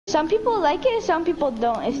Some people like it, some people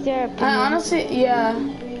don't. It's their opinion. I honestly, yeah,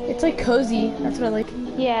 it's like cozy. That's what I like.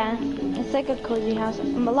 Yeah, it's like a cozy house. A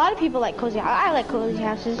lot of people like cozy houses. I like cozy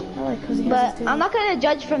houses. I like cozy but houses too. I'm not gonna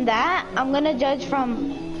judge from that. I'm gonna judge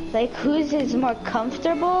from like whose is more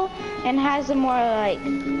comfortable and has a more like,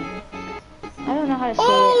 I don't know how to say it.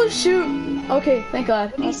 Oh shoot! Okay, thank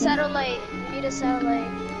God. We need satellite. We need a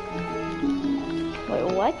satellite. Wait,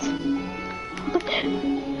 what?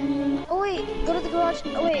 Oh wait, go to the garage.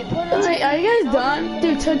 Oh wait, put it. Wait, are you guys done?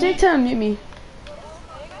 Dude, tell Jake to unmute me.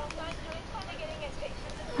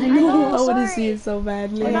 I know. I want to see it so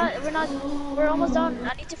badly. We're almost done.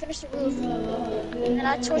 I need to finish the roof. And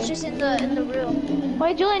I torches in the room.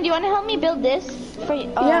 Wait, Julian, do you want to help me build this? For,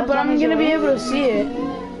 yeah, but I'm gonna be able to see it.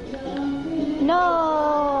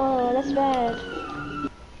 No, that's bad.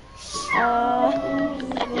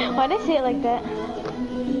 Why did I say it like that?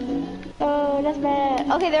 Oh, that's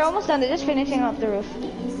bad. Okay, they're almost done. They're just finishing up the roof.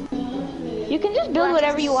 You can just build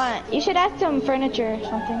whatever you want. You should add some furniture or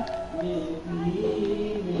something.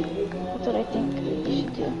 That's what I think you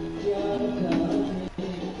should do.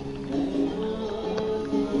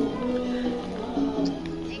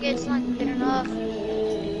 I think it's not good enough.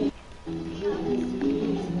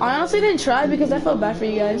 I honestly didn't try because I felt bad for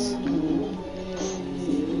you guys.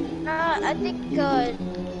 I think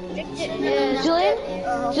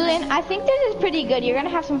Julian, I think this is pretty good. You're gonna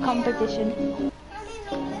have some competition.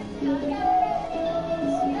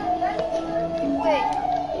 Wait,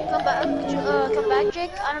 come back,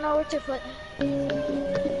 Jake. I don't know where to put.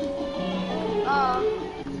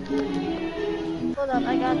 Hold up,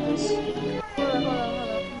 I got this.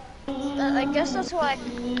 Hold up. I guess that's why.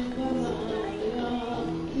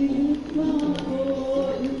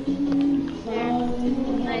 There.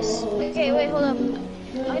 Nice. Okay, wait, hold up.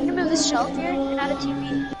 I'm gonna move this shelf here and add a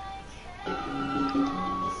TV.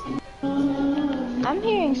 I'm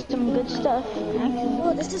hearing some good stuff.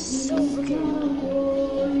 Oh, this is so okay.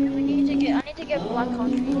 I need to get black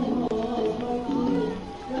concrete.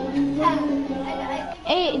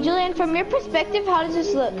 Hey, Julian, from your perspective, how does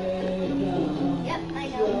this look? Yep, I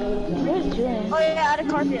know. Where's Julian? Oh yeah, add a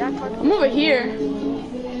carpet. I'm over here.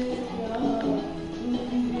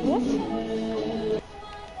 What?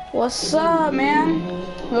 What's up, man?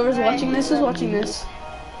 Whoever's watching this is watching this.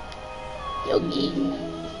 Yogi.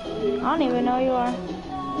 I don't even know who you are.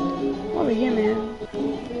 Over here, man.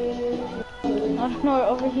 I don't know where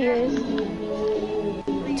over here is.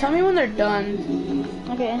 Tell me when they're done.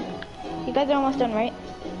 Okay. You guys are almost done, right?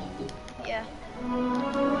 Yeah.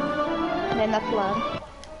 And then that's loud.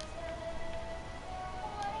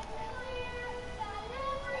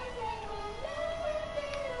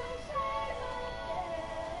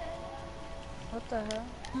 What the hell?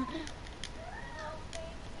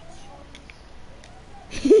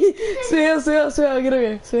 Swell, get over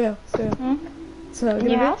here. Swell. Hmm? Swell, In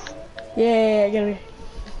get your over house? here. Yeah, get over here.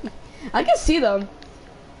 I can see them.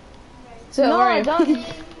 Swell, No, where are I you? don't.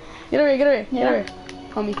 Get over here. Yeah.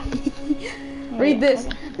 Homie. Read this.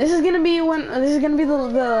 Okay. This is gonna be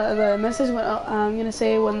the message when I'm gonna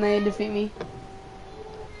say when they defeat me.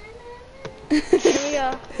 Here we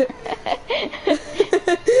go.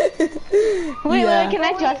 Wait, Yeah. can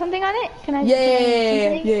I draw something on it? Can I?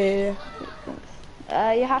 Yeah.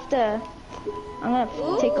 You have to. I'm gonna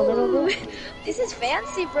take a little bit. This is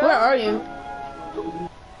fancy, bro. Where are you?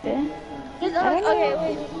 Yeah. Okay,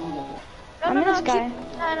 wait. I'm in the sky.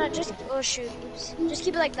 No, just, oh shoot, oops. Just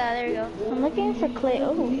keep it like that, there you go. I'm looking for clay.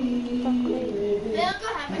 Oh, some clay.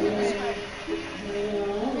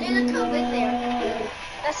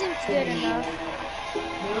 That seems good enough.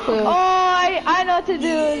 Cool. Oh, I know what to do.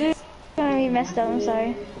 This is gonna be messed up. I'm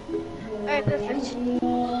sorry. Alright, perfect.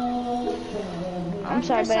 I'm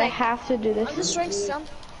sorry, but I have to do this. I'm just trying some.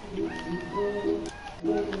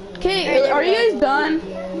 Okay, are you guys done?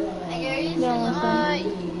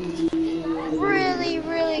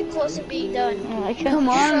 Really close to being done. Oh my God. Come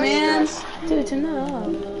on, man. Dude, turn that up.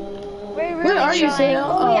 We're really Where are you, trying. Sayo?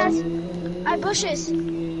 Oh, yes. I have bushes.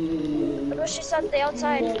 The bushes on the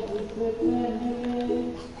outside.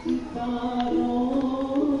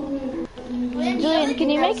 Julian, can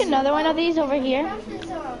you make another one of these over here?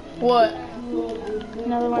 What?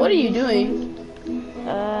 Another one. What are of you these? doing?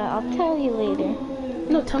 I'll tell you later.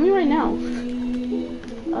 No, tell me right now.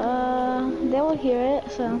 They will hear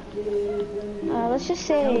it, so. Let's just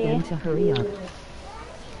say. To hurry up.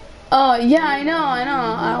 Oh, yeah, I know.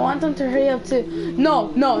 I want them to hurry up too.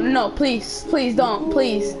 No, please don't,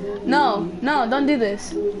 please. No, don't do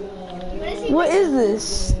this. What is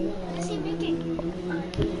this?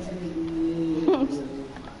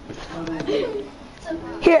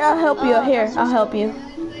 Here, I'll help you.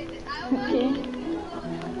 Okay.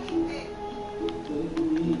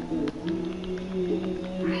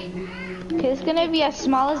 is gonna be as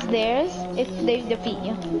small as theirs if they defeat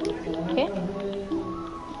you. Okay?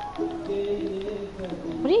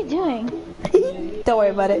 What are you doing? Don't worry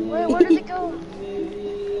about it. Where did it go?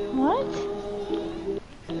 What?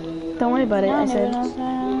 Don't worry about it, I said.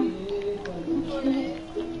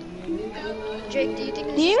 Jake, do you think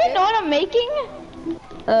this Do you is even good? know what I'm making?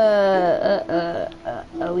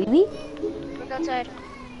 Wee-wee? Look outside.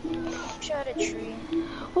 Shot a tree.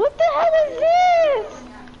 What the hell is this?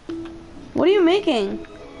 What are you making?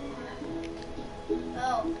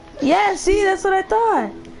 Oh. Yeah, see, that's what I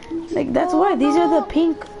thought. Like, that's why. These are the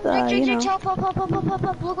pink, Jake, you know. help.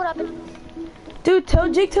 Look what happened. Dude, tell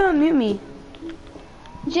Jake to unmute me.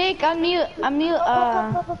 Jake, unmute.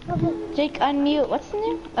 Jake, unmute. What's his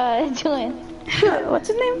name? Julian. What's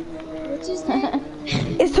his name? What's his name?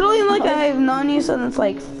 It's totally like I've known you since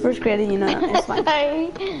like first grade, you know. It's fine.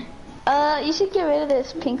 Sorry. You should get rid of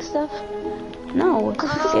this pink stuff. No,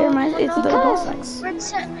 because it reminds it's the boss sex.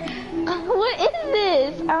 What is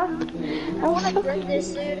this? I want to break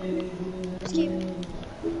this, dude. Let's keep.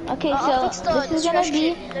 Okay, I'll fix so the this is gonna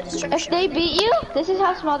be. distraction. If they beat you, this is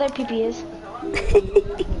how small their PP is.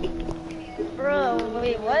 Bro,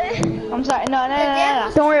 wait, what? I'm sorry.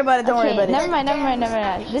 No. Don't worry about it. Don't worry Okay, about it. never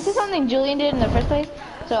mind. This is something Julian did in the first place,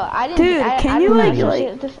 so I didn't. Dude, can you, don't like-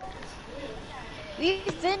 associate with this. We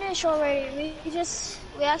finished already.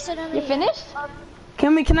 We accidentally. You finished?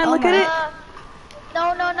 Can I look at it?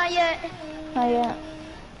 No, not yet. Oh yeah.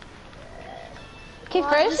 Okay, Wow,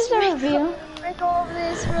 first just is a review. Break all of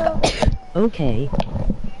this, bro. Okay.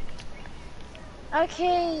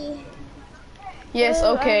 Okay. Yes, I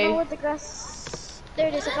don't know okay. what the grass. There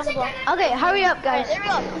it is. I found the block. Okay, hurry up, guys. There we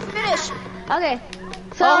go. We finished. Okay.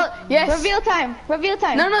 So, Oh, yes. reveal time. Reveal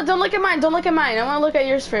time. No, don't look at mine. Don't look at mine. I want to look at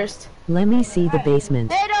yours first. Let me see the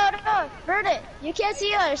basement. Hey, no. Burn it. You can't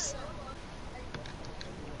see yours.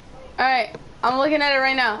 All right, I'm looking at it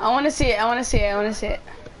right now. I want to see it.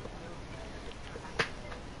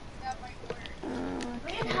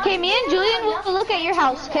 Okay, me and Julian will look at your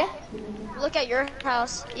house, okay? Look at your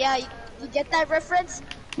house. Yeah, you get that reference?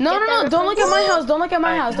 No, Get that don't look at my reference? house. Don't look at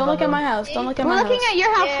my house. Don't look at my house. Don't look at We're my looking house. at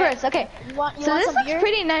your house Yeah. first, okay? You want So this some looks beer?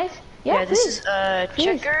 pretty nice. Yeah, this please. is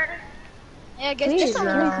Please. checkered. Yeah, get Please, some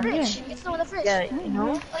in yeah. the fridge. Get some in the fridge. Yeah, you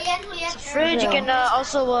know. It's a fridge. You can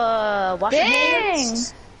also wash your Dang.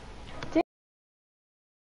 hands.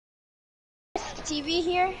 TV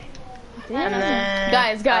here. And then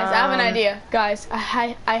Guys, I have an idea. Guys, I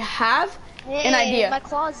have Hey, an idea. in my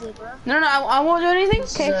closet, bro. No, I won't do anything.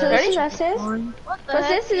 Okay, so this is upstairs. What the What's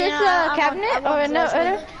heck? this? Is this Yeah, a cabinet or no?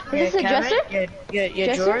 Is this a dresser? Your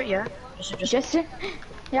Dresser? drawer, yeah. Just Dresser.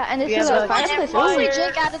 Yeah, and this We is have a a- fireplace. Mostly Ooh.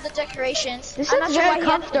 Jake added the decorations. This I'm looks not sure very why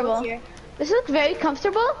he had to do it comfortable. here. This looks very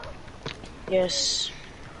comfortable. Yes.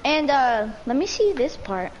 And let me see this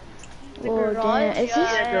part. Oh garage, damn! Is yeah.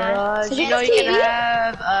 this? Garage. Is You this know, a you can TV?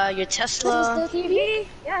 have your This Tesla. is the TV?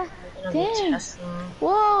 Yeah. Your Dang. Tesla.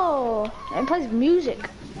 Whoa! And plays music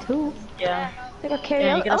too. Yeah. Like a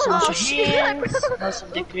Yeah, you karaoke. can also wash your shit. hands.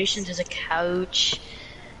 Some decorations. There's a couch.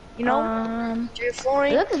 You know, your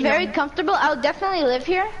flooring. It looks you very know. comfortable. I would definitely live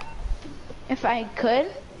here if I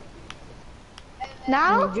could.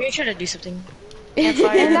 Now, You're trying to do something. and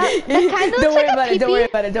that kind of Don't looks worry like about a it. Don't pee-pee. worry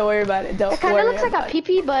about it. Don't worry about it. Don't It kind worry of looks like about a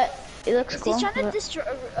pee-pee, but it looks Is cool. he trying to But- destroy?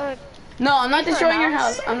 it. No, I'm not destroying your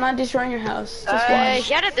house. I'm not destroying your house. Just watch.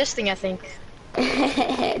 He added this thing, I think.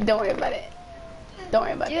 Don't worry about it. Don't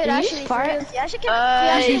worry about Dude, it. you actually, fart? for real, we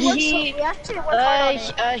actually we actually work hard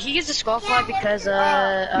on it. He gets disqualified because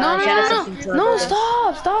No, he added something to no, it.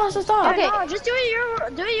 stop. Okay. No, just do yours.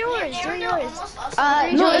 Do yours.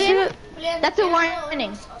 No, Julian, that's a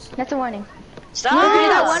warning. That's a warning. Stop! You do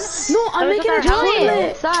that one? No, I'm making a Julian,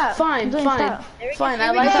 toilet. stop. Fine. Julian, stop. Fine.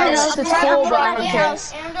 I like your house. It's cold, but I don't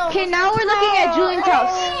care. Okay, now we're looking at Julian's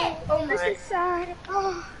house. Oh, this is sad.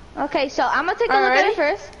 Oh. Okay, so I'm gonna take a look at Alright. it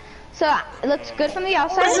first. So it looks good from the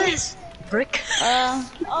What is outside. this? Brick?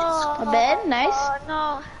 Oh, A bed, nice. Oh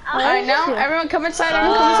no. Alright, now everyone come inside.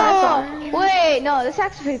 Everyone come inside. Oh, wait, no, this is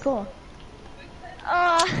actually pretty cool.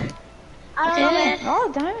 I don't know, man.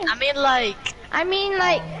 Oh, diamond. I mean,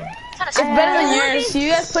 like, It's better than yours. You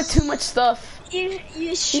guys put too much stuff. You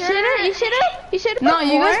You sure? should've put No,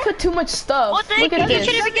 you more. guys put too much stuff. what the Look heck? at You this.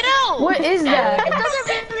 can't even get out! What is It that?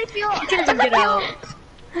 doesn't really feel. You can't even get out.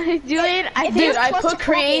 Julian, I If think, it's Dude, I close put to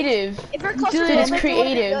creative. If we're close Dude, to it's it,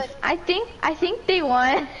 creative. I think they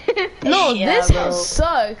won. No, Yeah, this bro. house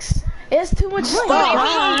sucks. It has too much stuff.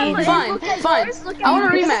 God. Fine. I want a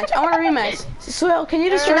rematch. So, can you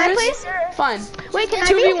destroy Can I this? please? Fine. Wait, can I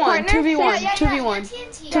be his 2v1, partner? 2v1, Yeah,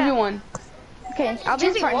 2v1, 2v1. Okay, I'll be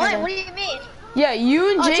his partner. What then. do you mean? Yeah, you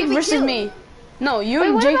and Oh, Jake 2v2. versus me. No, you Wait,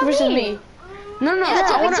 and what Jake about versus me? me. No, no,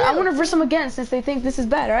 Yeah, I wanna verse them again since they think this is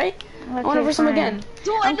bad, right? I wanna verse them again.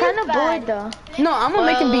 I'm kind of bored though. No, I'm gonna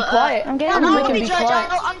make him be quiet. I'm I'm getting gonna bored. make him be quiet.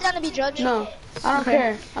 I'm down to be judge. No, I don't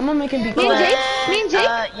care. I'm gonna make him be Me and quiet. Jake? Me and Jake?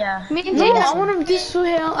 Yeah. Me and No, Jake? I wanna do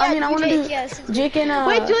Suhail. I mean, I wanna do Jake and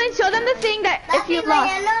Wait, Julian, show them the thing that if you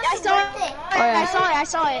lost. I saw it. Oh, yeah. I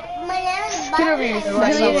saw it. Get over here. Julian,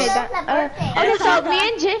 okay, so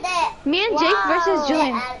me and Jake versus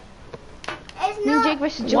Julian. Me and Jake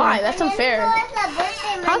versus Julian. Why? That's unfair.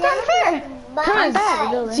 How's that unfair? Cause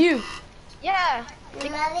it's you. Yeah.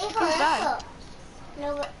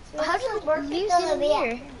 How did the leaves get in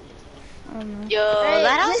here? Yo,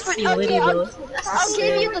 that house pretty witty though. I'll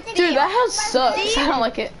give you the theme. Dude, that house sucks. I don't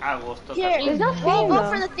like it. Here, There's no we'll theme go though.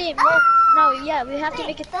 for the theme. No, yeah, we have to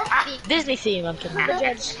make it theme. Disney theme, I'm kidding.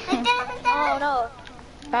 Judge. Oh no.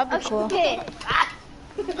 That'd be cool. Okay.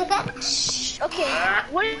 Okay.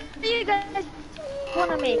 What do you guys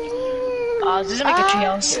wanna make? Does it make a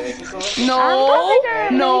treehouse? No.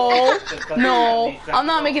 I'm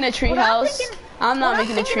not making a treehouse. I'm not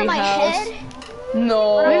making a treehouse.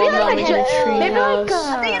 No, Maybe I'm not like making a maybe like treehouse. I'm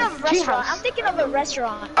thinking of a restaurant. I'm thinking of a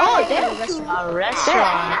restaurant. Oh, there. A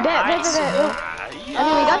restaurant. Okay, we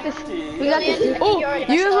got this. We got this. Oh, you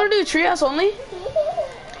guys want to do treehouse only?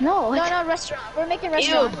 No. No, restaurant. We're making Ew,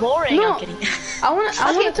 restaurant. boring. No. I'm kidding. I want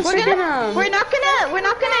it to freaking We're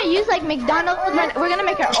not gonna use like McDonald's. We're gonna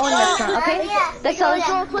make our own restaurant, okay? That's all.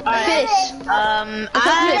 Fish. I'm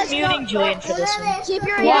muting Julian for this one. Keep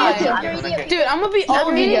your Why? ear. Dude, I'm gonna beat all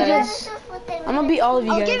of you guys. I'm gonna beat all of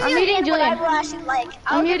you I'll guys. give I'm you meeting hint, Julian. whatever I should like.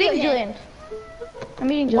 I'm muting Julian. I'm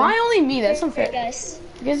muting Julian. Why only me? That's unfair. Guys.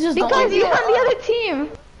 You guys just don't Because like you're me. on the other team.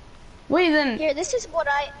 Wait, then. Here, this is what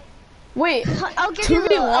I. Wait. I'll give you.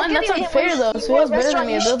 2v1? That's unfair though. So he has better than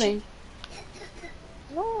me at building.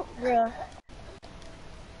 No, bro.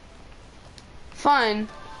 Fine.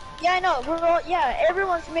 Yeah, I know. We're all. Yeah,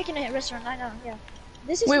 everyone's making a restaurant. I know. Yeah.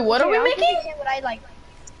 This is. Wait, what are we I'll give making? you hint what I like.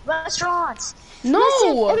 Restaurants. No,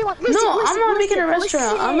 Listen, everyone, listen, no, listen, I'm not making a listen,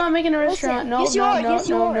 restaurant. I'm not making a restaurant. No, Yes, you no, are, no, yes,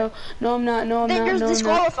 you no, are. no, no, I'm not. No, I'm Then not. you're No, I'm not.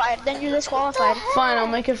 disqualified. Then you're disqualified. Fine, I'll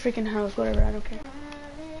make a freaking house. Whatever, I don't care.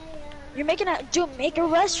 You're making a dude. Make a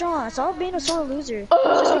restaurant. Stop being a sore loser.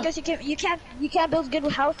 Just because you can't build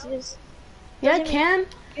good houses. Yeah, I can.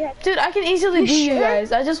 Yeah. Dude, I can easily You beat you sure?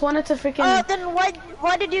 guys. I just wanted to freaking. Then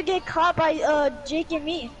why did you get caught by Jake and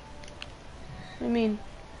me? I mean,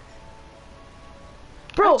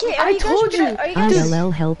 bro, Okay, are I you guys told you. Are you guys? ILL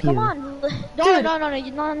help Come you. on. Dude. No,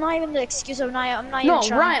 not even the excuse of I'm not No, even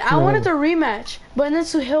trying. Ryan, I wanted to rematch, but then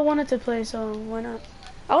Suhail wanted to play, so why not?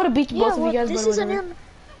 I would have beat both of you guys, this but is a whatever. new.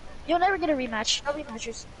 You'll never get a rematch. No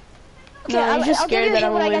rematches. Okay, No, you're I'll just give scared you that I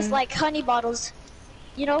what won't I guess win. like honey bottles.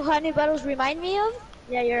 You know what honey bottles remind me of?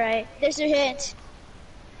 Yeah, you're right. There's your hint.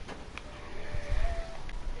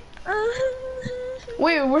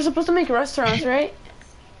 Wait, we're supposed to make restaurants, right?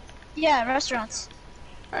 Yeah, restaurants.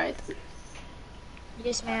 Alright.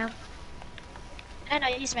 Yes, ma'am. I know,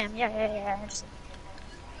 yes, ma'am. Yeah. I understand.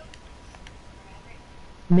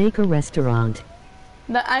 Make a restaurant.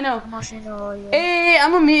 I know. Emotional, yeah. Hey,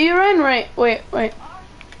 I'm gonna mute you, Ryan. Right? Wait.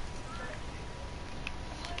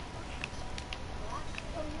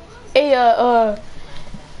 Hey, Hey,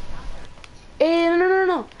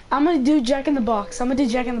 no. I'm gonna do Jack in the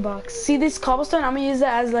Box. See this cobblestone? I'm gonna use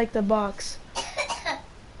that as like the box.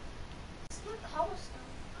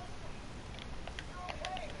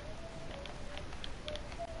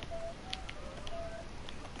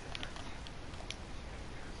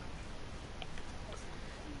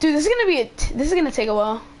 Dude, this is gonna take a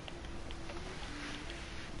while.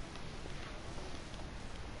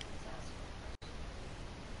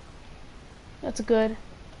 That's good.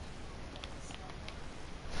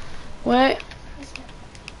 Wait.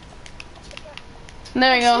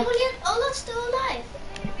 There we go. Oh, look, still alive.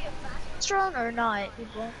 Restaurant or not,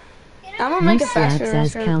 people? I'm gonna make Use it faster.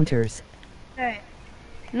 slabs as counters. Alright.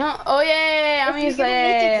 No. Oh yeah. I'm gonna use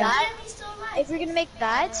that. He's still alive. If you're gonna make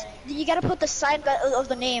that, you gotta put the sign of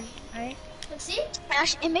the name, right? Let's see.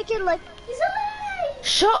 Actually, and make it like. He's alive.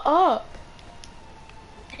 Shut up.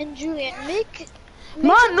 And Julian, make.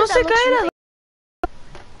 Man, something no that se looks cae really-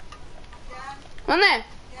 ¿Dónde?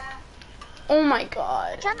 Oh my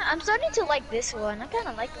god. I'm starting to like this one. I kind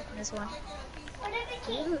of like this one. What did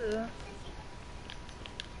they keep? Ooh.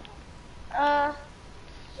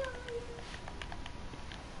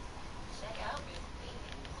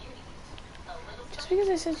 Just because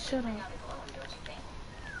I said shut up.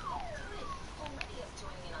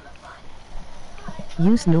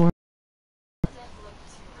 Use normal.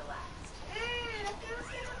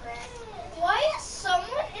 Why is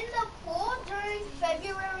someone in the pool during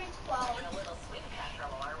February 12th?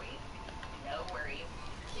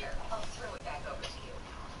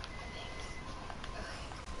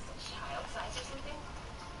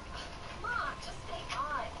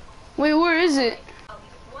 is it?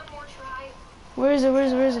 Where is it? Where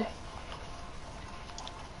is it? Where is it?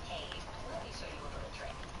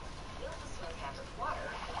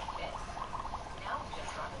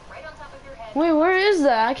 Wait, where is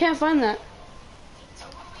that? I can't find that.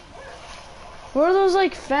 Where are those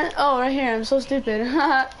like oh, right here. I'm so stupid.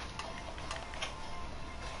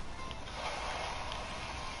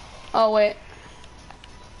 Oh, wait.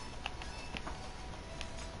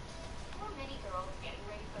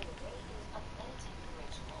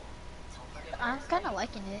 I'm kind of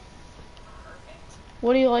liking it.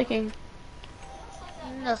 What are you liking?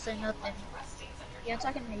 Nothing. Yeah, I'm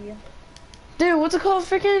talking to you. Dude, what's it called?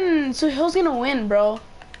 Freaking Suhail's gonna win, bro.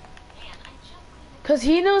 Cause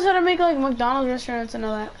he knows how to make like McDonald's restaurants and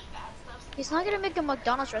all that. He's not gonna make a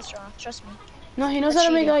McDonald's restaurant, trust me. No, he knows That's how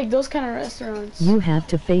to make cheating. like those kind of restaurants. You have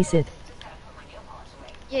to face it.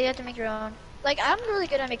 Yeah, you have to make your own. Like, I'm really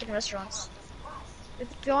good at making restaurants. If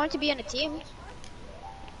you want to be in a team,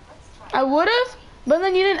 I would've, but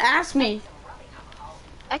then you didn't ask me.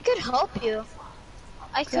 I could help you.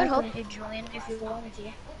 I could Exactly. help you, Julian, if you wanted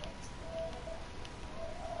to.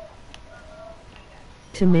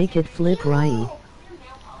 To make it flip right.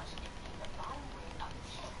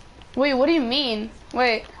 Wait, what do you mean?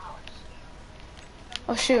 Wait.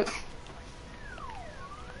 Oh shoot.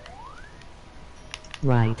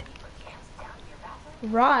 Right.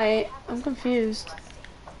 Right. I'm confused.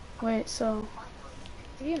 Wait, so.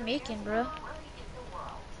 What are you making, bro?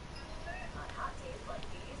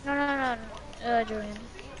 No, Julian.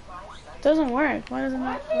 Doesn't work. Why doesn't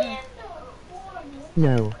that work?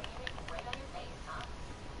 No.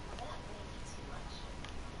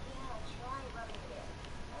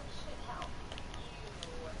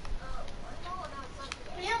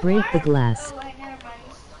 Break the glass.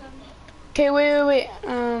 Okay, wait.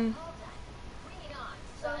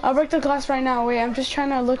 I'll break the glass right now. Wait, I'm just trying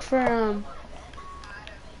to look for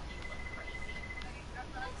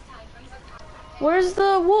Where's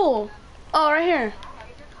the wool? Oh, right here.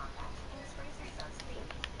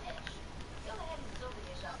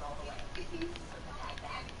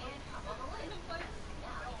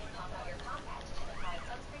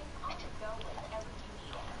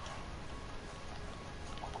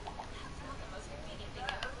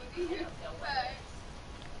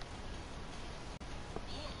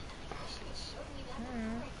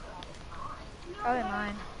 Probably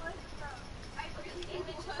mine.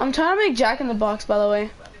 I'm trying to make Jack in the Box, by the way.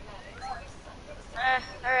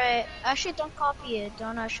 Alright. Actually, don't copy it.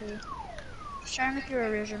 Don't actually. Just try to make your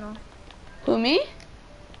original. Who, me?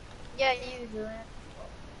 Yeah, you do it.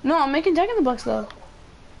 No, I'm making Jack in the Box though.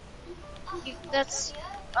 That's...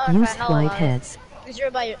 Use not white allowed. heads. Because you're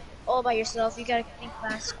all by yourself. You gotta think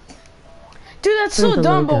fast. Dude, that's For so the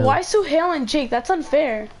dumb, but logo. why Suhail and Jake? That's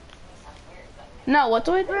unfair. No, what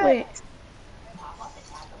do I do? Wait.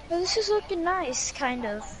 But this is looking nice, kind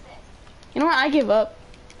of. You know what? I give up.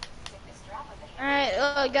 Alright,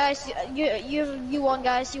 guys, you won,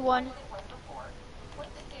 guys. You won.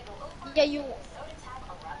 Yeah, you...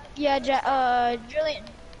 Yeah,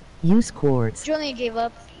 Use quartz. Julian gave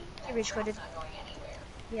up. He rage quitted.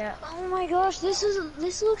 Yeah. Oh my gosh, this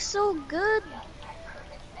looks so good.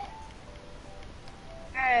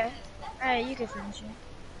 Alright, you can finish it.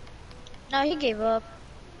 No, he gave up.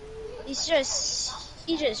 He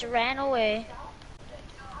just ran away.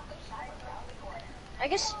 I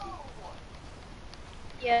guess.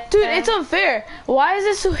 Yeah. Dude, it's unfair. Why is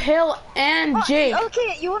it Suhail and Jake?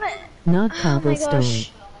 Okay, you wanna? Not Oh my cobblestone.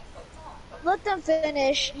 gosh. Let them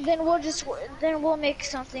finish. Then we'll make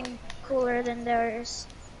something cooler than theirs.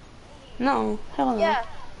 No, hell no. Yeah.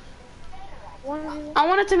 I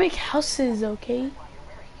wanted to make houses, okay?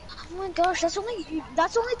 Oh my gosh, that's the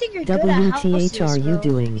only thing you're good at. WTH are you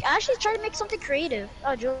doing? Actually, try to make something creative.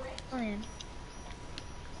 Oh, Julian.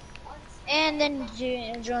 And then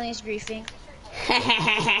Julian's griefing.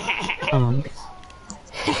 I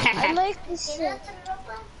like this.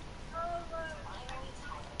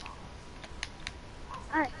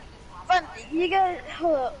 Alright, fun. You guys,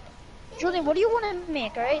 hold up. Julian, what do you want to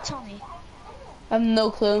make? Alright, tell me. have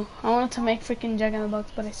no clue. I wanted to make freaking Jack in the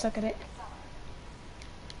Box, but I suck at it.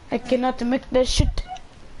 I cannot make that shit.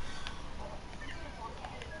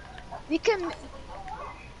 We can.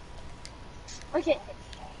 Okay.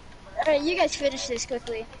 Alright, you guys finish this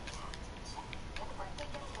quickly.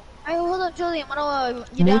 Alright, hold up, Julian.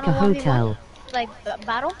 You Make down a on 1v1? hotel. Like,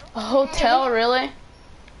 battle? A hotel, really?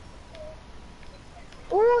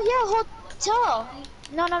 Oh, yeah, hotel.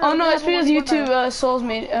 No. Oh no, we it's have a because 1v1 YouTube battle. Souls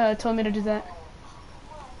told me to do that.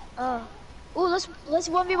 Oh, let's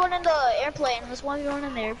 1v1 in the airplane. Let's 1v1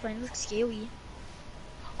 in the airplane. Looks scary.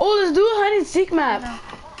 Oh, let's do a hide and seek map.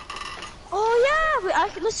 Oh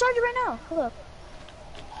let's start it right now. Hold up.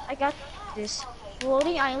 I got this.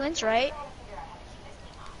 Floating islands, right?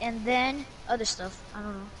 And then other stuff. I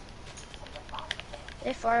don't know.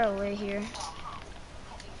 They're far away here.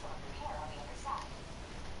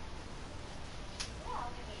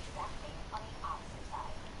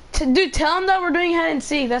 Dude, tell them that we're doing hide and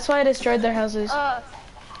seek. That's why I destroyed their houses.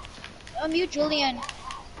 Mute Julian.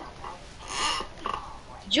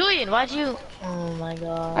 Julian, why'd you? Oh my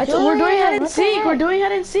god. We're doing hide and what the seek. heck? We're doing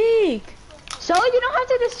hide and seek. So you don't have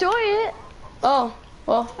to destroy it. Oh,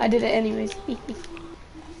 well, I did it anyways.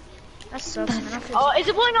 That sucks, man. I feel Oh, is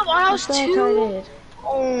it blowing up our house So too? excited.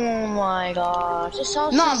 Oh my gosh. This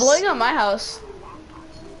house No, I'm is... blowing up my house.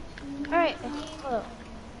 Alright, hold up.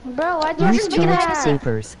 Bro, why'd you have Use to do charged that?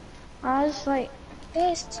 savers. I was like,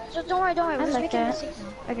 Guys, don't worry, I we're just like making a that. mistake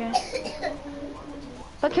now. Okay.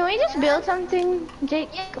 But can we just build something, Jake?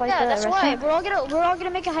 Like Yeah, a that's why. restaurant? We're all gonna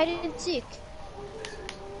make a hide and seek.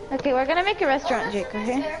 Okay, we're gonna make a restaurant, Jake.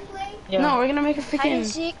 Okay. Airplane? Yeah. No, we're gonna make a Hide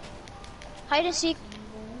and seek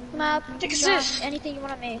map, Take a genre, sis. anything you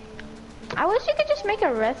wanna make. I wish you could just make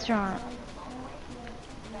a restaurant.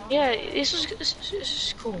 Yeah, this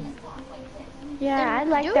is cool. Yeah, Then I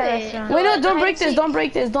like do that it. restaurant. Wait, no, Hide don't and break this. seek. Don't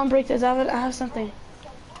break this. Don't break this. I have something.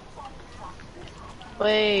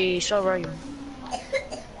 Wait, so where are you?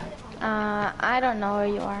 I don't know where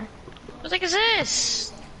you are. What the heck is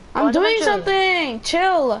this? I'm Why doing don't you? something.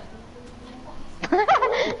 Chill.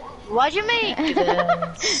 Why'd you make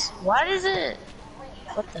this? What is it?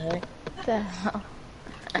 What the heck? What the hell?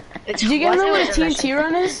 It's, Do you guys why know is what it a like TNT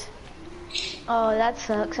run is? Oh, that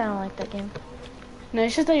sucks. I don't like that game. No,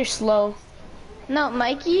 it's just that you're slow. No,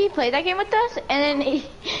 Mikey played that game with us, and then he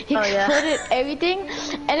Oh, yeah. exploded everything,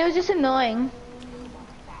 and it was just annoying.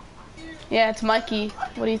 Yeah, it's Mikey.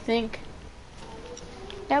 What do you think?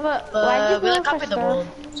 Yeah, but why did we you like go copied for the stuff? world.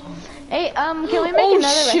 Hey, can we make another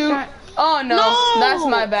restaurant? Oh no, that's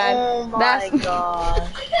my bad. Oh my That's god.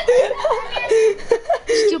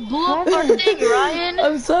 You blew up our thing, Ryan.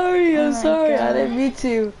 I'm sorry. I'm my sorry. I God. didn't mean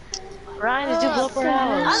to. Ryan, did you blow up our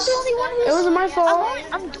I'm house? the only one who's. It wasn't my fault.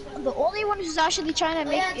 I'm the only one who's actually trying to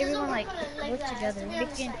make everyone like work together,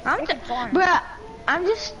 making farms. Bruh, I'm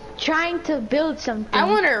just trying to build something. I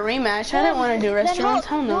wanted a rematch. I didn't want to do restaurants.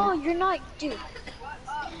 Hell No, no. you're not, dude.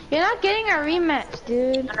 You're not getting a rematch,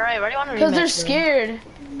 dude. Alright, where do you want to Because rematch they're then? scared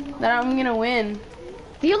that I'm gonna win.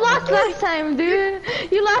 You lost last time, dude.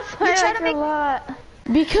 You lost by trying like to make- a lot.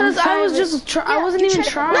 Because I was just I wasn't even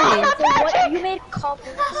trying. No, Patrick! You made couples.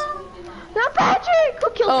 Not Patrick! Who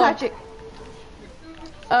killed Oh. Patrick?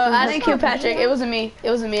 I didn't kill Patrick. It wasn't me. It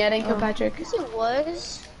wasn't me. I didn't kill Patrick. Yes, it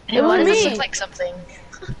was. It Why was does this me. look like something?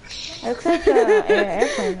 Looks like an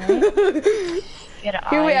airplane, right? Get an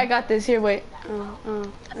Here, wait. eye. I got this. Here, wait.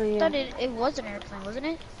 Oh I yeah. thought it was an airplane, wasn't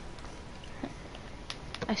it?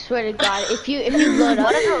 I swear to God, if you load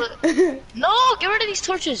up, No, get rid of these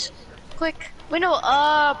torches. Quick. Wait, no,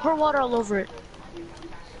 pour water all over it.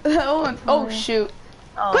 Oh shoot.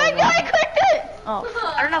 Oh, quick, no. I clicked it.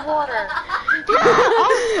 I don't have water.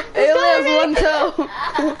 It only has one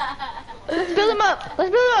toe. Let's build him up.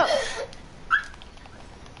 Let's build him up.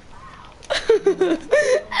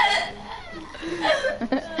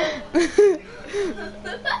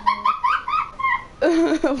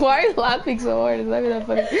 Why are you laughing so hard? It's not even that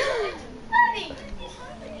funny.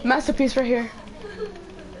 Masterpiece right here.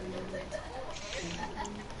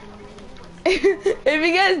 If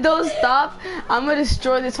you guys don't stop, I'm gonna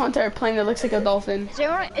destroy this whole entire plane that looks like a dolphin. Is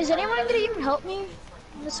anyone gonna even help me?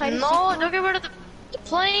 in this hide and No, seek? don't get rid of the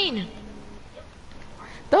plane.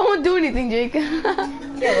 Don't do anything, Jake.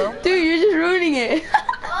 well. Dude, you're just ruining it.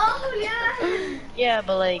 Oh, yeah. Yeah,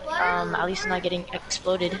 but like, at least not getting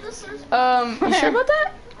exploded. You sure about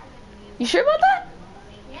that? You sure about that?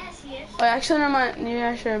 Yes, yes. Oh, actually, never mind. You're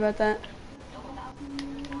not sure about that.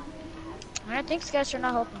 I think you guys are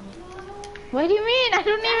not helping me. What do you mean? I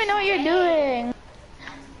don't even know what you're doing.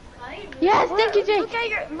 Yes, thank you,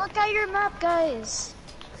 Jake. Look at your map, guys.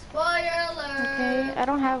 Spoiler alert. Okay, I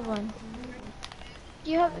don't have one.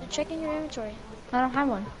 You have check in your inventory. I don't have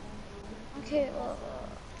one. Okay, well,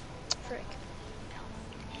 frick.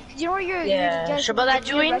 You know where your Yeah, guys, sure about that,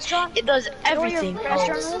 your Julian? restaurant? It does You know where your everything. restaurant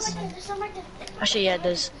else. is? There's some right there. Actually, yeah, it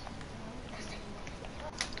does.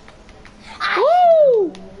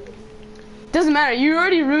 Woo! Doesn't matter. You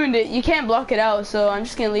already ruined it. You can't block it out, so I'm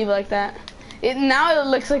just gonna leave it like that. Now it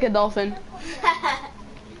looks like a dolphin.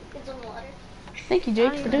 It's in water. Thank you,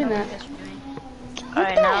 Jake, for doing that.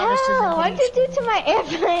 Alright, What now this the hell? isn't What'd you do to my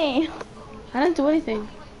airplane? I didn't do anything.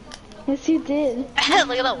 Yes, you did.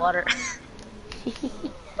 Look at that water.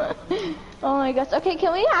 Oh my gosh. Okay,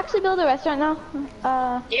 can we actually build a restaurant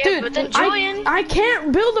now? Yeah, Dude, but then Julian. I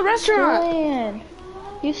can't build a restaurant. Julian,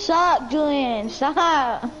 you suck, Julian.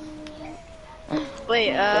 Stop.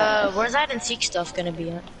 Wait, where's hide and seek stuff gonna be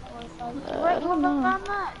at? I don't know.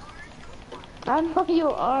 I know you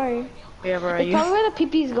are. Yeah, where are It's you? probably where the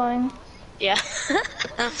pee-pee's going. Yeah.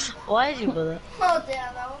 Why did you build it? Oh,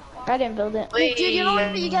 damn. That was I didn't build it. Wait, Dude, you know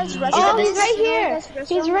what you guys Oh, restaurant he's is? right You know here. what you guys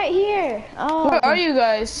He's restaurant? right here. Oh. Where are you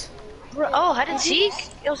guys? Oh, hide and seek?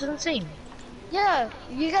 It was insane. Yeah,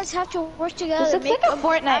 you guys have to work together. This looks make like a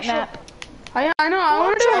Fortnite actual- map. I know. I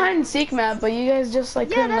wanted to do a hide and seek map, but you guys just like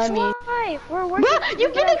Yeah, couldn't that's let me. why we're working. Bro, you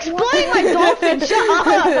can exploit my dolphin. Shut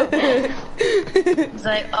up. It's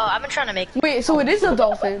like, oh, I've been trying to make. Wait, so it is a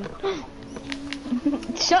dolphin.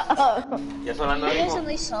 Shut up. Ya son las You guys at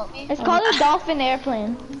least help me. It's called a dolphin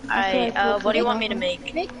airplane. Alright, what do you want me to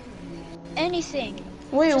make? Make anything.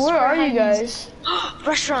 Wait, Just where for are you hide and guys?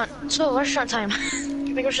 Restaurant. So, restaurant time.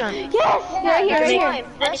 Make a restaurant. Yes, right here, right here.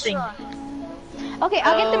 Anything. Okay,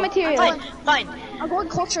 I'll get the materials. Fine. I'm going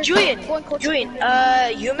culture. Julian, I'm going culture. Julian,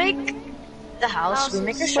 you make the house, we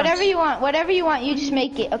make the restaurant. Whatever you want, you just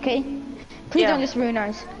make it, okay? Please Yeah. don't just ruin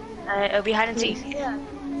ours. It'll be hide and seek. Yeah.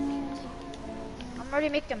 I'm already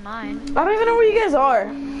making mine. I don't even know where you guys are.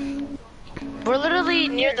 We're literally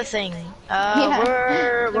near the thing. Yeah.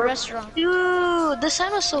 The We're restaurant. Dude, this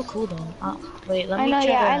sign was so cool though. Wait, let I me know,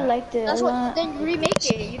 try yeah, to... I liked it That's a what. lot. Then remake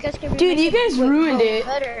it. You guys can remake Dude, you it. guys ruined it.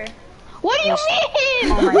 Better. What do you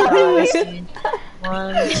mean? Oh my gosh, dude.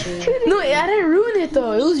 1, 2... No, I didn't ruin it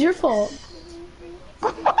though. It was your fault.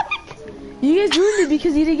 You guys ruined it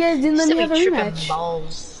because you guys didn't let me have a tripping rematch.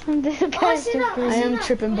 balls. This guy's just I am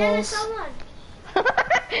tripping balls.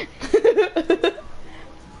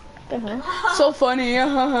 the hell? So funny.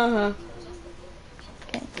 Okay,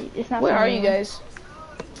 it's not Where are funny you anymore. guys?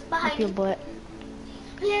 Up your butt.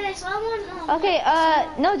 Yeah, I saw one. Okay,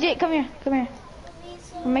 no, Jake, come here.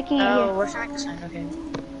 We're making it Oh, here. we're trying to sign, okay.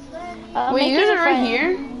 Wait, make you guys it are right front.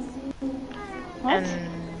 here? What? And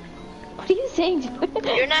What are you saying, Jake?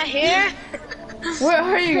 you're not here? Where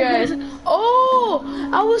are you guys? Oh,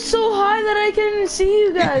 I was so high that I couldn't see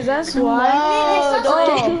you guys. That's why. Oh,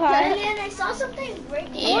 don't get too high. And I saw something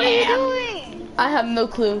breaking. What are you doing? I have no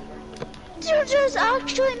clue. Dude, just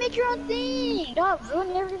actually make your own thing. Don't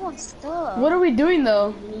ruin everyone's stuff. What are we doing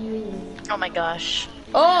though? Oh my gosh.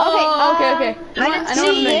 Oh, okay. I know what I'm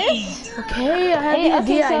didn't doing. see. Okay, I have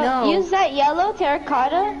the idea. I know. use that yellow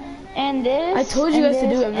terracotta and this. I told you and guys to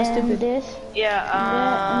do this, it, I'm not and stupid. This. Yeah,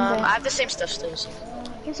 and I have the same stuff still. So.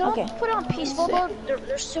 Can someone Okay. put it on peaceful mode?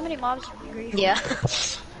 There's too many mobs. Yeah.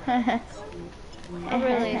 Oh,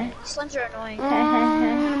 really? Slims are annoying.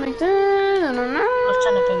 Like that. I was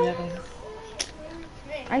trying to figure it out.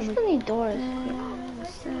 I still need doors.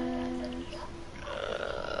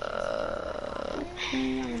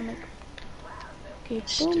 Okay,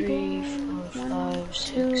 3, 4, 5, 6,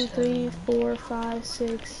 2, 3, 4, 5,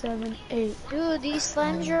 6, 7, 8. Dude, these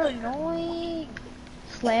slimes are annoying.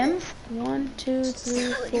 Slams? 1, 2,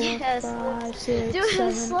 3, 4, Yes. 5, 6, Dude, 7,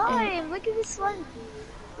 this slime. Look at this slime.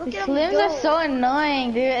 Look The at slims them are so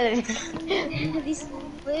annoying, dude. go. These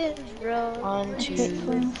slims, bro. 1,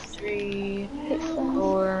 2, 3,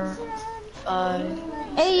 4, 5.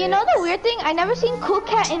 Hey, you know the weird thing? I never seen Cool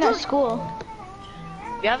Cat in our school.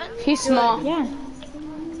 You haven't? He's small. Yeah.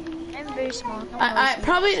 I'm very small. That's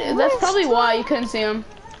probably why you couldn't see him.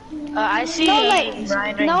 I see No, like,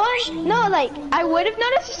 Ryan right like, I would have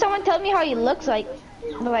noticed if someone told me how he looks like.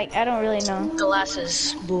 But, like, I don't really know.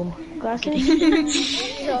 Glasses. Boom. Glasses?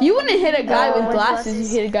 You wouldn't hit a guy with with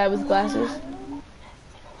glasses. You hit a guy with glasses.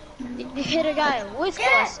 You hit a guy with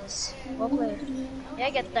glasses. Well played. Yeah, I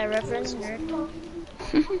get that reference, nerd.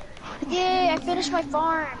 Yay, I finished my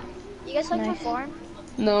farm. You guys like my farm?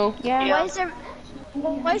 No. Yeah. Yeah.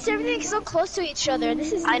 Why is everything so close to each other?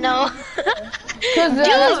 This is I know. Because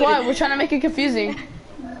that's why we're trying to make it confusing.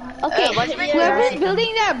 Okay, why'd you make whoever's that?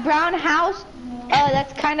 building that brown house,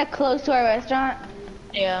 that's kind of close to our restaurant.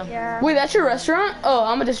 Yeah. Yeah. Wait, that's your restaurant? Oh,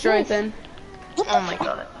 I'm gonna destroy it then. Oh my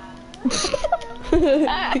god.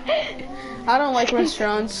 I don't like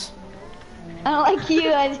restaurants. I don't like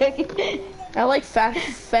you, I'm joking. I like fat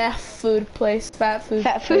food place. Fat food.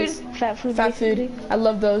 Fat food? place. Fat food. Fat food. I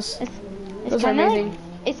love those. It's Those are kinda amazing.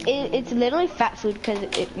 Like, it's literally fat food because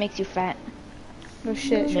it makes you fat. No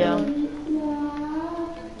shit. Yeah.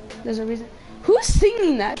 There's a reason. Who's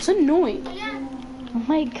singing that? It's annoying. Oh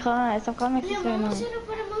my god, stop calling my sister annoying.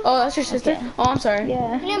 Oh, that's your sister? Okay. Oh, I'm sorry.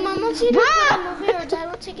 Yeah. Yeah, Mom wants you to put a movie or Dad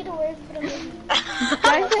will take it away and put a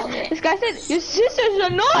movie. This guy said, your sister's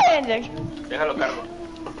annoying! Déjalo, Carlos.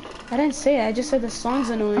 I didn't say it. I just said the song's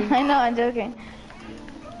annoying. I know, I'm joking.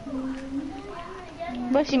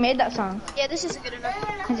 But she made that song. Yeah, this isn't good enough.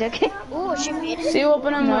 I'm joking. Ooh, she made it. See,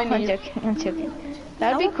 open up No, my I'm joking. I'm joking.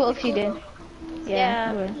 That'd be cool if she did. Yeah.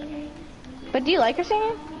 Yeah. It would. But do you like her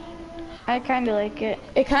singing? I kind of like it.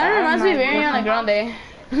 It kind of reminds me of Ariana Grande.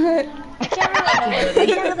 I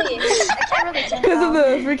can't really tell. Because of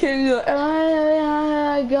the freaking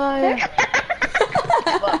guy.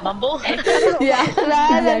 What, mumble? Yeah.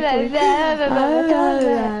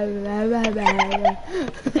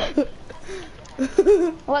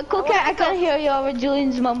 What cool cat? I can't hear you over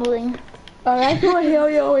Julian's mumbling. I can't hear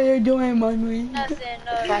you what you're doing, mommy. Nothing.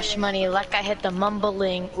 Cash money, like I hit the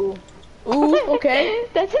mumbling. Ooh. Ooh, okay.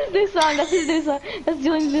 That's his new song. That's his new song. That's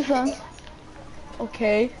Julian's new song.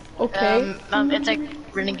 Okay. Okay. It's like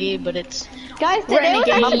Renegade, but it's Guys, today was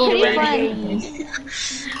actually pretty fun.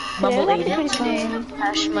 mumble Today was lady. actually pretty fun.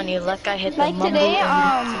 Cash money, like I hit the Like mumble. today,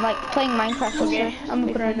 like playing Minecraft. Okay, I'm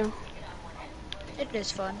gonna put it right now. It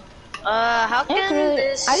is fun. How It's can really,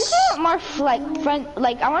 this? I just want more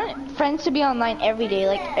I want friends to be online every day.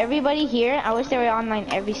 Like everybody here, I wish they were online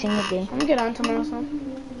every single day. I'm gonna get on tomorrow, so.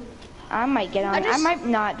 I might get on. I might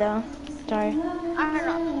not though. Sorry.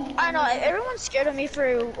 I know. Everyone's scared of me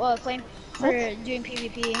for doing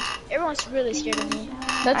PvP. Everyone's really scared of me.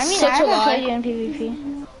 That's I mean, such I a haven't lie. played you in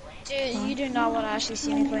PvP. Dude, you do not want to actually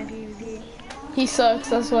see me playing PvP. He sucks,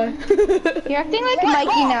 that's why. You're acting like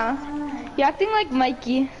Mikey now. You're acting like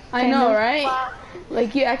Mikey. I know, right?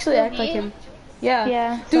 Like, you actually act like him. Yeah.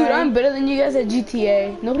 Yeah. Dude, sorry. I'm better than you guys at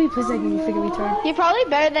GTA. Nobody plays like me, freaking retard. You're probably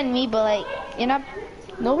better than me, but like, you're not.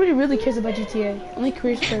 Nobody really cares about GTA. Only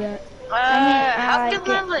careers play that. How I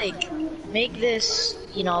can I like make this?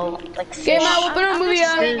 You know, like Okay, fish? Ma, we'll put a movie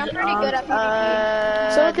on. I'm pretty good at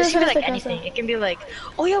PvP. So This can be like okay, anything. It can be like,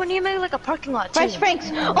 oh yeah, we need to make like a parking lot too. Fresh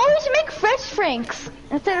Franks. Oh, we should make Fresh Franks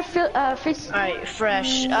instead of fish. Alright,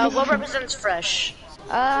 fresh. What represents fresh?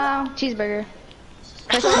 Cheeseburger.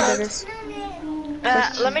 Fresh cheeseburgers.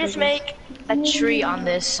 Let me just make a tree on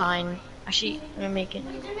this sign. Actually, let me make it.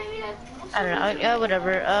 I don't know.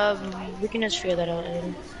 Whatever. We can just figure that out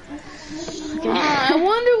later. I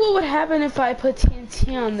wonder what would happen if I put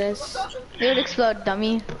TNT on this. It would explode,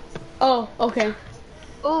 dummy. Oh, okay.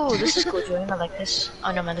 Oh, this is cool, Julian. I like this.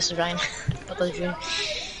 Oh no, man, this is Ryan. I thought Julian.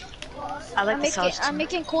 I like this house. I'm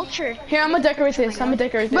making culture. Here, I'm gonna decorate this. I'm gonna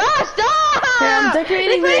decorate this. Bro, stop! Here, I'm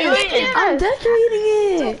decorating this. I'm decorating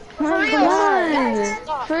it. Come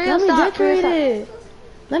on. For real, Let me stop. decorate it.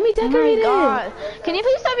 Let me Oh decorate my it. god. Can you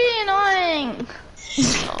please stop being annoying?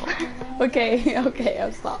 Okay, okay,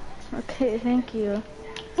 I'll stop. Okay, thank you.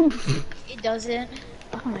 It doesn't.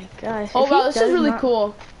 Oh my gosh. Oh If he wow, this is does really not-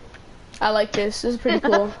 cool. I like this. This is pretty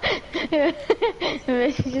cool.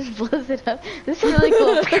 He just blows it up. This is really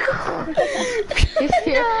cool. He's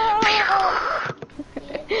here.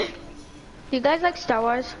 You guys like Star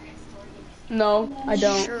Wars? No, I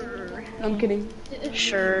don't. Sure. I'm kidding.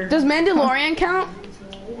 Sure. Does Mandalorian count?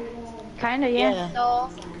 Kinda, yeah. No.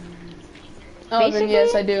 Oh, then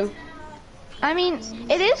yes, I Basically? do. I mean,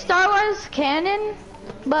 it is Star Wars canon,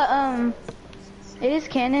 but it is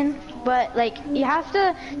canon. But like, you have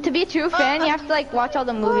to be a true fan, you have to like watch all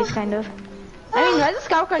the movies, kind of. I mean, Rise of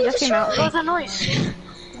Skywalker just came out. What's that noise?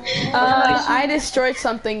 I destroyed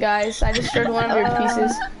something, guys. I destroyed one of your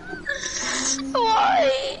pieces.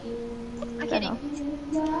 Why? I'm kidding.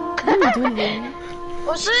 What are you doing?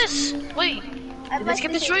 What's this? Wait. I Did I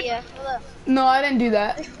skip this right? Hold up. No, I didn't do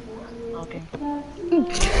that. Okay.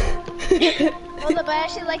 Hold up. I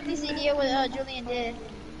actually like this idea what Julian did.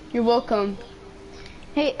 You're welcome.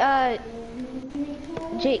 Hey,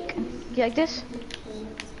 Jake, do you like this?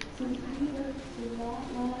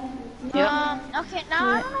 Okay, now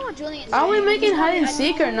I don't know what Julian's Are we doing. making hide and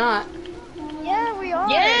seek or not? Yeah, we are.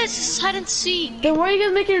 Yes, it's hide and seek. Then why are you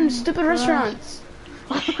guys making stupid restaurants?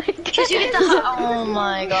 Oh my Cause you get the oh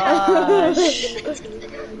my gosh.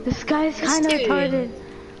 This guy's kind of dude. retarded.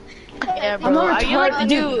 Yeah, bro. I'm not Are you like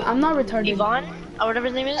the retarded. new I'm not retarded. Yvonne? Or whatever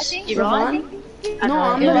his name is? think Yvonne? No,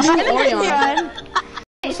 I'm the Yeah. new Orion.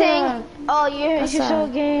 Saying, oh, you're so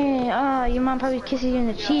that? gay. Oh, your mom probably kisses you in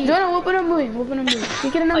the cheek. Jonah, open a movie. Open a movie.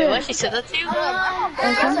 You get another. Wait, what? She said that to you? Or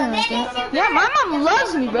something like that. Yeah, my mom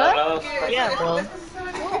loves me, bro. Yeah, bro.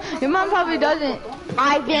 Your mom probably doesn't.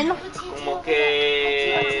 Ivan. Como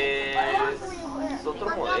que es otro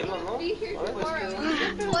modelo, ¿no? O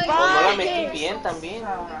no la metí bien también.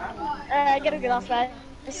 I gotta get off that.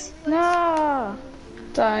 No.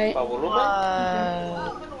 Die. ¿Para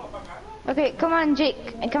volumen? Okay, come on,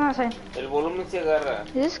 Jake. Come outside. El volumen se agarra.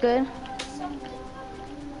 Is this good?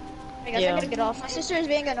 I guess I gotta get off. My sister is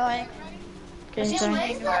being annoying. Okay, She's sorry.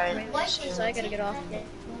 being annoying, so I gotta get off.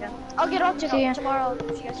 Yeah. I'll get off See ya. tomorrow.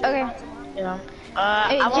 If you guys Okay. Yeah.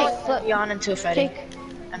 Hey, I Jake, won't look. be on until Friday. Jake.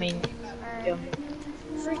 I mean, yeah.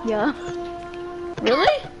 Yeah.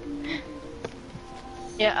 Really?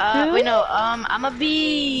 Yeah, wait, no, I'm gonna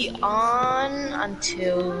be on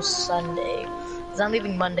until Sunday. Cause I'm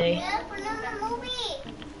leaving Monday.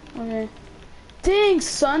 Okay. Dang,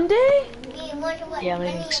 Sunday? Yeah, I'm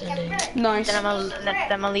leaving Sunday. Nice. Then I'm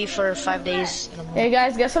gonna leave for 5 days. Hey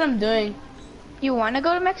guys, guess what I'm doing? You want to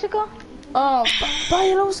go to Mexico? Oh, bye,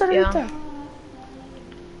 hello, Yeah.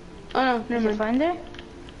 Oh no, never Is it mind. fun there?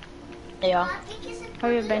 Yeah.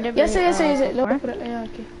 Have you been there? Yes, yes, yes, yes. before? Yeah,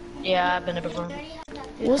 okay. Yeah, I've been there before.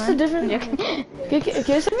 What's the difference? Can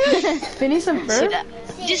finish some See fur? that?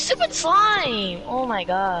 Just stupid slime! Oh my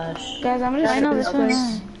gosh. Guys, I'm gonna I know this place.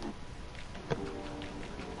 one.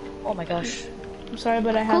 Oh my gosh. I'm sorry,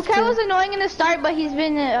 but I Cool have Cat to. was annoying in the start, but he's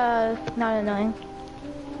been not annoying.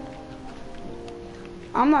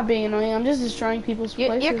 I'm not being annoying. I'm just destroying people's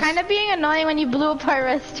places. You're kind of being annoying when you blew up our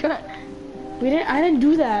restaurant. I didn't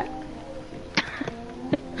do that.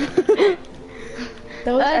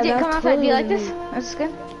 That was. Jake, come outside. Do you like this? annoying. That's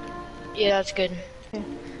good. Yeah, that's good.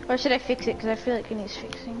 Or should I fix it? Because I feel like it needs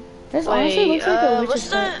fixing. This honestly looks like a what's witch's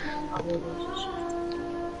the...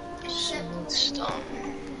 hut.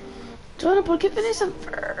 Jonah, ¿por qué finish some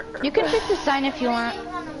fur? You can fix the sign if you want.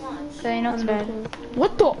 So I know it's bad.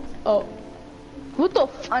 What the? Oh. What the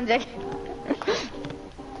f***, Jake?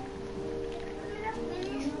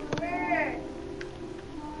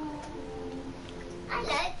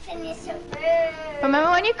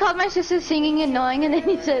 Remember when you called my sister singing annoying and then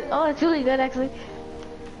you said, oh, it's really good actually.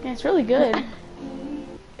 Yeah, it's really good.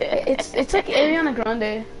 It's like Ariana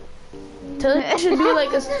Grande. Tell her she should be like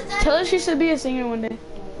tell her she should be a singer one day.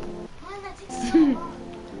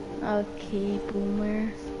 Okay,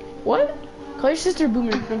 boomer. What? Call your sister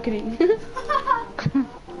Boomer. I'm kidding.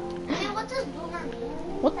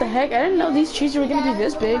 What the heck? I didn't know these trees were gonna be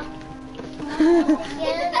this big.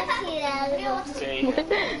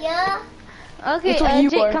 Okay, That's what you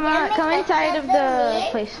Jake, are. come inside of the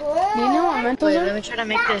place. Do you know what mentals Wait, are? let me try to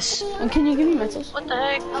make this. And can you give me mentals? What the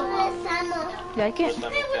heck? You like it?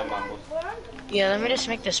 Yeah, let me just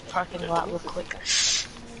make this parking lot real quick.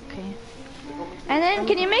 Okay. And then,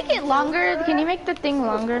 can you make it longer? Can you make the thing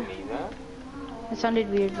longer? It sounded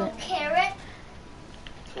weird, but... Carrot?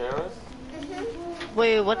 Carrots?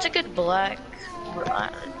 Wait, what's a good black?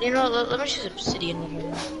 You know, let me choose obsidian in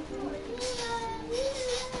here.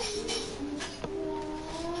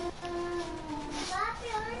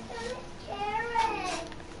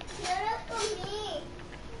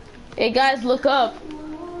 Hey guys, look up.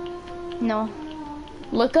 No.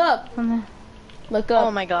 Look up. Look up.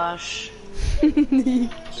 Oh my gosh.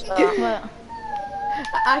 What?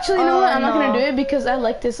 Actually, you know what? I'm not no. gonna do it because I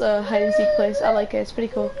like this hide and seek place. I like it. It's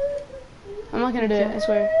pretty cool. I'm not gonna do it. I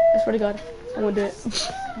swear. I swear to God, I won't do it.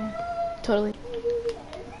 Totally.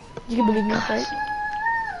 You can believe me, right?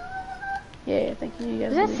 Yeah, thank you. You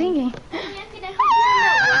guys. Who's that believe me. singing?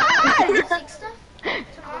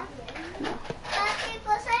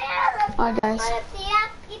 Alright, guys.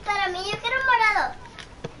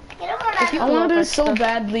 If you I blow want up to do our it so stuff.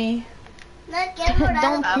 badly.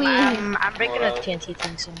 Don't please. I'm breaking a TNT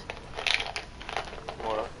thing soon.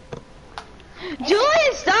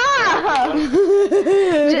 Julian, stop!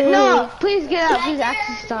 No, please get out. Please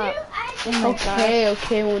actually stop. Oh my Okay,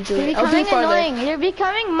 okay, we'll do You're it. I'll do becoming it farther. annoying. You're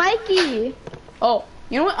becoming Mikey. Oh,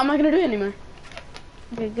 you know what? I'm not gonna do it anymore.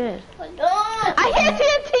 Okay, good. I can't see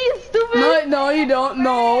it, you stupid. No, no, you don't.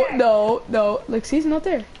 No, no, no. Look, see, it's not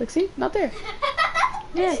there. Look, see, not there.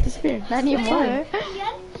 Yeah, it disappeared. Not anymore.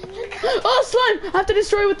 Oh, slime! I have to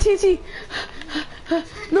destroy it with TNT.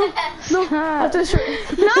 No, no, I have to destroy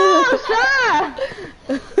it. No, stop!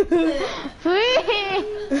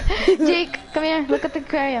 Please. Jake, come here. Look at the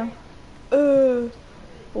aquarium.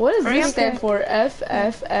 What does Hurry this up stand there. for? F,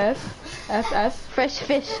 F, F, F, F. Fresh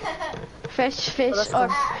fish. Fresh fish or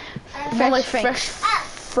More fresh like Frank. fresh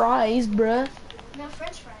fries, bruh. No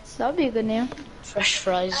French fries. That would be a good name. Fresh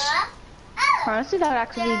fries. Honestly, that would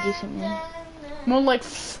actually be a decent name. More like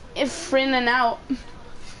in and out.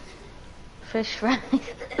 Fish fries.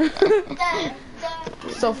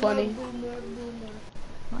 So funny.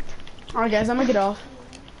 What? Alright, guys, I'm gonna get off.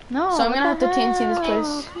 No. So I'm gonna what have to the TNT this hell?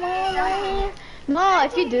 place. Come on, right here. No,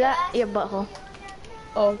 if you do that, your butthole.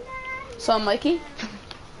 Oh, so I'm Mikey?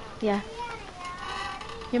 Yeah.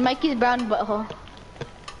 Your Mikey's brown butthole.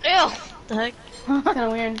 Ew. The heck? Kind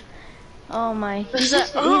of weird. Oh my. What's He's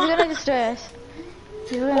that? gonna destroy us.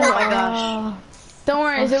 He's gonna, Oh my gosh. Don't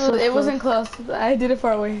worry, Oh, so it wasn't close. I did it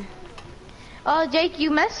far away. Oh, Jake, you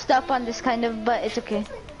messed up on this kind of, but it's okay.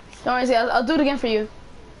 Don't worry, see, I'll do it again for you.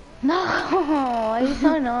 No, you're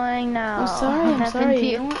so annoying now. I'm sorry, What I'm happened sorry. to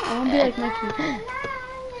You you? know what? I won't be like Mikey.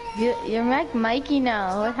 You're like Mikey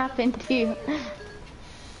now. What happened to you?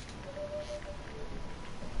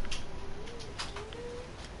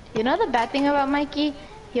 You know the bad thing about Mikey?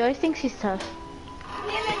 He always thinks he's tough.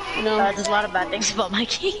 No. There's a lot of bad things about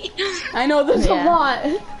Mikey. I know there's a lot.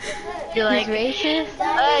 You're like, He's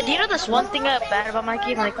racist. do you know this one thing bad about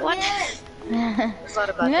Mikey? I'm like, what? There's a lot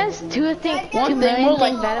of bad You know, things. there's two More million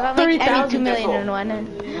like things bad about Mikey. I mean, 2 30,000 million people. in one.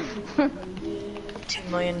 2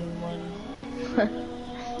 million and one.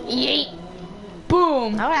 Yeet.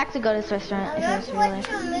 Boom. I would actually go to this restaurant if it was real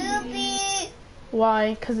life.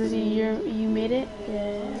 Why? Cause you made it.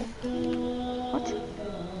 Yeah. What?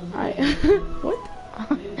 What?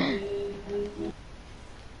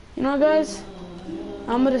 You know what, guys?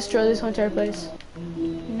 I'm gonna destroy this entire place.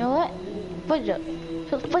 You know what? Fudge up.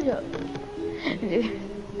 Fudge up. Dude.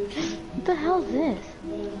 What the hell is this?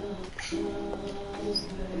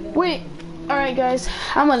 Wait. All right, guys.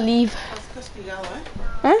 I'm gonna leave.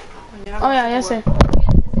 Huh? Oh yeah, yes sir.